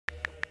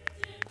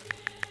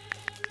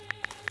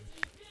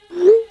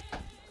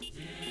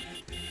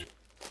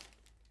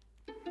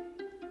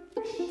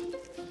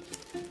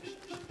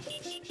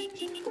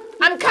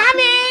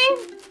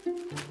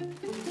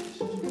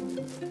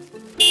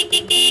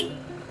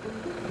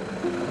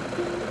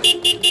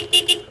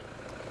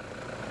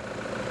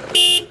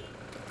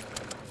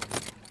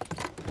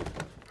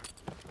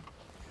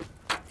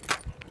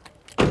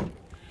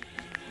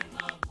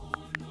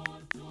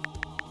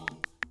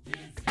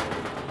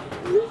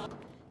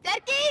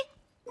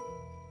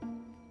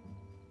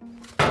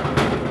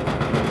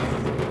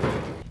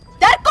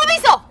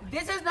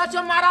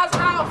Mara's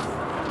house.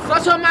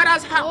 Social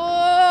Mara's house.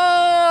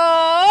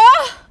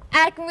 Oh,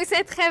 ek moes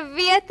dit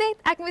geweet het.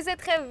 Ek moes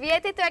dit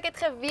geweet het. Toe ek dit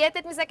geweet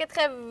het, moes ek dit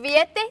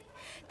geweet het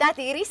dat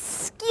hierdie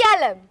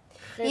skelm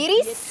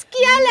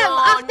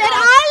agter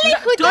al die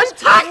goeders.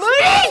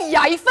 Moenie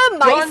jy vir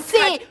my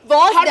sê,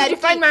 waar's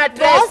Derkie?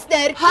 Waar's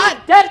Derkie?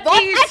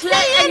 Derkie is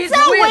here.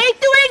 Way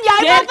to en jy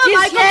wil vir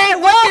my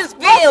kom.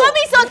 Kom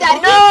hier so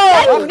Derkie.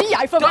 Moenie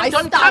jy vir my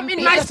Don't come in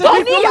my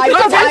stoel.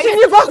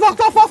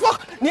 Wag.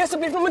 Nee,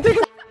 asseblief,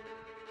 Nomatriquency.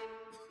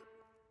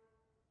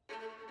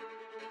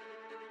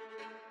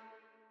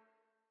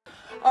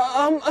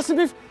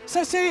 Asseblief,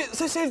 sy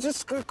sê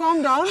just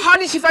calm down. How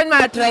did she find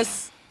my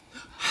address?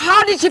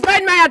 How did she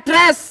find my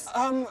address?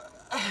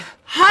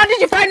 How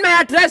did you find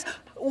my address?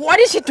 What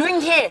is she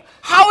doing here?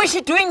 How is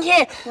she doing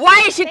here?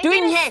 Why is she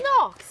doing here?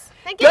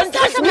 Don't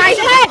touch my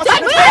head!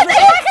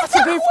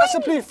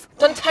 Asseblief.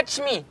 Don't touch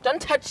me!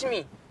 Don't touch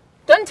me!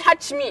 Don't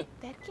touch me!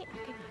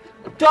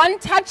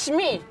 Don't touch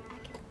me!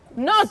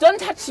 No, don't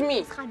touch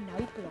me!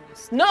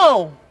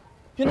 No!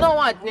 You know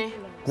what, ne?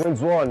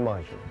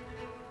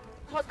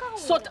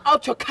 Sort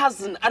out your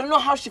cousin. I don't know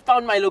how she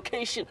found my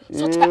location.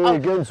 Sort her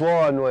out.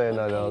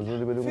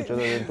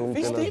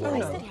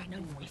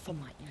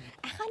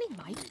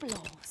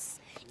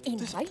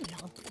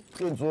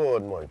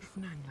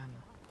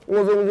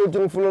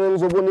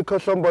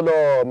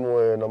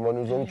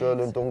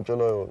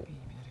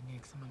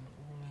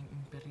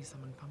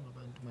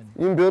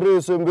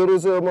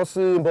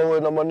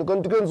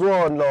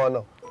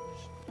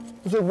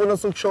 Usibona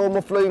sokushawa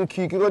ama flying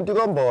kick kanti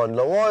kambani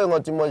la waye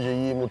ngathi manje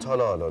yimi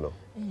uthalala la.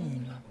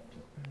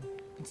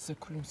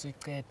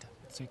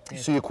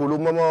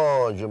 Sikhuluma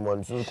manje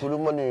man,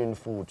 sikhuluma nini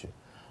futhi?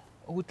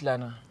 Ukuthi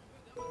lana.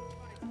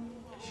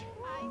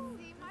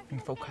 Be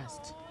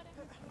focused.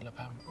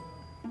 Lapha.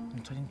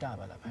 Ngithola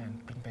intaba lapha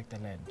and bring back the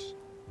land.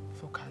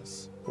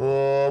 Focus.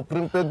 Oh,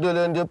 bring back the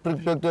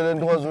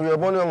land, wazi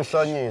uyabona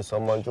uyangihlanyisa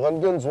manje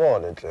kanti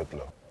kenziwani enhlek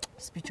la.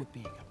 Speech your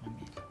big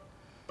mamela.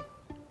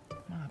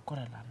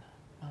 Mangakora lana.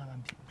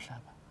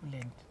 Umhlaba,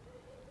 uland.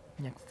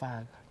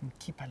 Ngiyakufaka,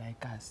 ngikhipha la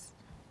igazi.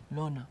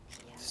 Lona.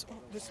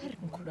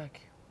 Umkhulu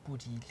wakhe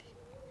bodile.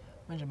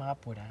 Manje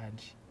makabhoda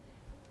kanje.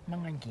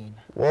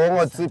 Mangangena.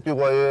 Wangatsiphi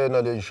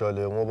kwayena le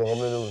njale ngoba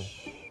ngamele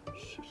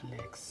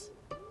relax.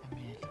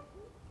 Amela.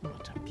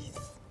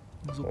 Ngijabhisi.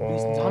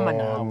 Ngizohamba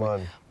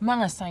nawe.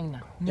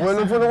 Mangasayina.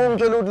 Wena ufuna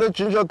ukungitshela ukuthi le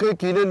ginger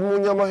cake ile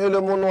limunya amahele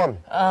mono wami?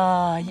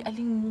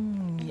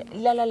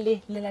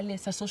 Lala le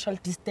sa social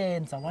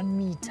distance 1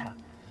 meter.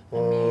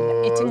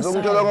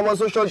 Ngizongitshela ngama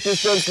social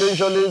distance le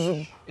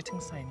njale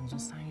eating sign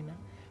ngizosayina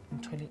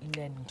ngithole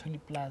iland ngithole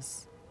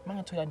iplaza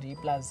mangathola nje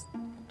iplaza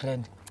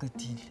grand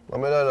qedile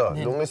mamela la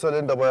lungisa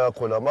le ndaba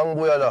yakho la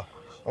mangibuya la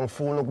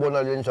angifuni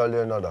ukubona le njalo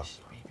yena la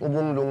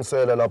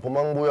ubungilungisela lapho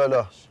mangibuya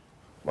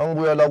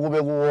la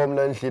kube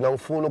kuwomna endlini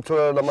angifuni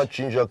ukuthola lama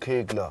ginger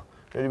cake la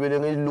libele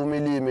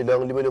ngilumilimi la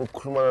ngilibele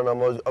ngikhulumana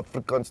nama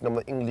Afrikaans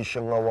nama English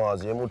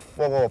engawazi yemuthi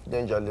fuck off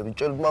nenjalo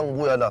ngitshela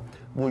mangibuya la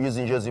buya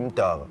izinje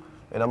ezimdaka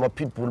ama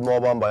pitbull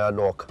mawabamba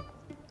yalokha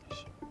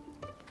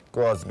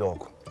kwazi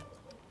lokho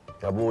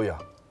yabuya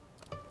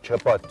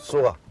chepat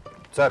suka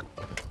tsak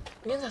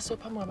ngenza so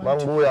phama abantu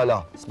mangibuya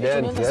la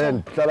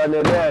land hlala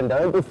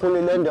nelenda into ufuna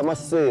ilenda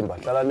yamasimba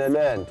hlala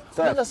nelenda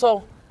ngenza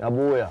so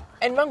yabuya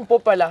and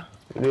mangipopa la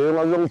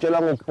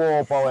ngizongitshela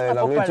ngokupopa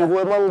wena ngithi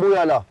kuwe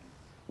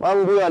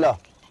mangibuya la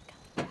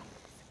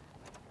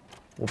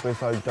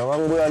upesalta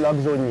mangibuya la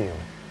kuzonyiwa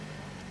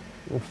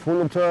ufuna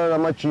ukuthola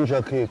lama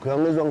ginger cake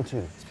uyangizwa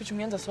ngithini speech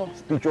ungenza so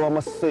speech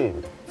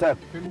wamasimba tsak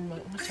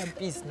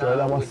uchampisi na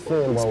la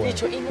masimba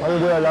speech in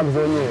mangibuya la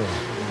kuzonyiwa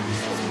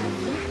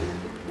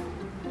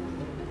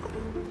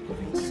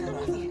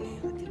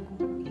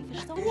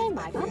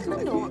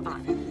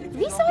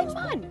Wie is hy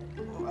man?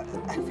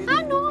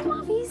 Hallo,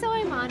 maar wie is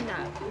hy man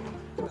nou?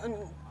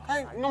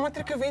 Hey,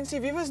 Nomatriquency,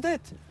 wie was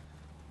dit?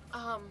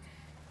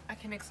 I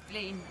can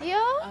explain.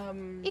 Ja?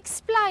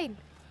 Explain.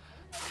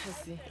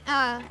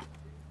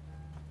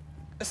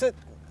 Is dit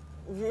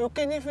hoe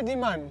ken jy vir die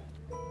man?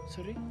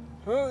 Sorry?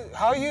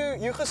 How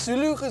you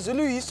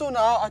Gaugelo hierso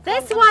na.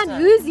 This one,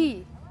 who's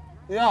he?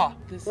 Yeah,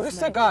 who's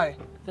the guy?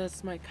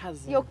 That's my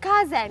cousin. Your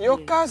cousin. Your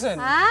cousin.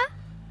 Huh?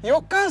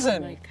 Your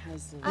cousin. My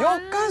cousin. Your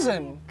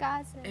cousin.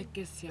 Cousin. Ek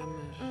is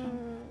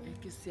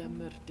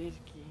jammer,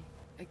 Derkie.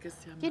 Ek is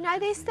jammer. You know,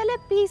 there's still a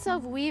piece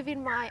of weave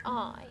in my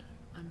eye.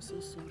 I'm so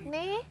sorry.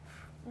 Nee?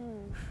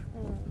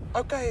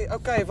 Okay,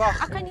 wag.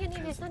 Ek kan nie,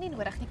 dis nou nie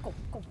nodig nie. Kom.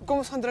 Kom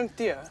ons gaan drink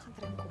tee.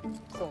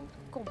 Kom.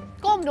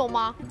 Kom,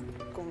 Noma.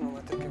 Kom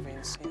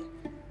Nomatriquency.